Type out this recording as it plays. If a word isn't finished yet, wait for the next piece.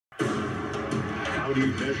How do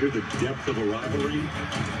you measure the depth of a rivalry?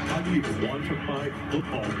 How do you quantify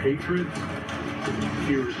football hatred?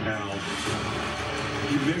 Here's how.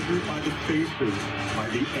 You measure it by the faces, by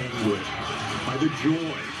the anguish, by the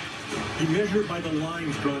joy. You measure it by the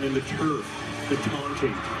lines drawn in the turf, the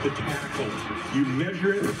taunting, the tackles. You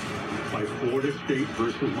measure it by Florida State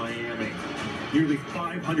versus Miami. Nearly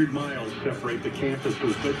 500 miles separate the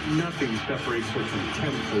campuses, but nothing separates their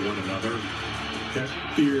contempt for one another. That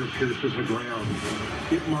spear pierces the ground.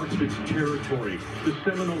 It marks its territory. The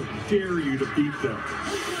Seminoles dare you to beat them.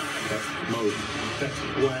 That smoke, that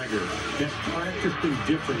swagger, that practiced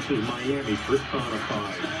indifference is Miami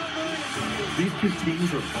personified. These two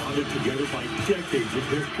teams are bonded together by decades of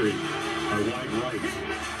history. By wide right,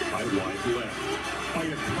 by wide left, by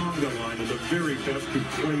a conga line of the very best who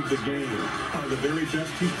played the game, by the very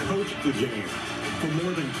best who coached the game. For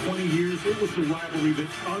more than 20 years, it was the rivalry that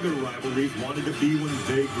other rivalries wanted to be when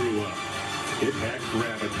they grew up. It had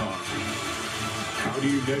gravitas. How do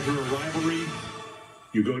you measure a rivalry?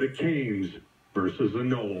 You go to Canes versus the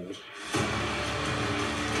Noles.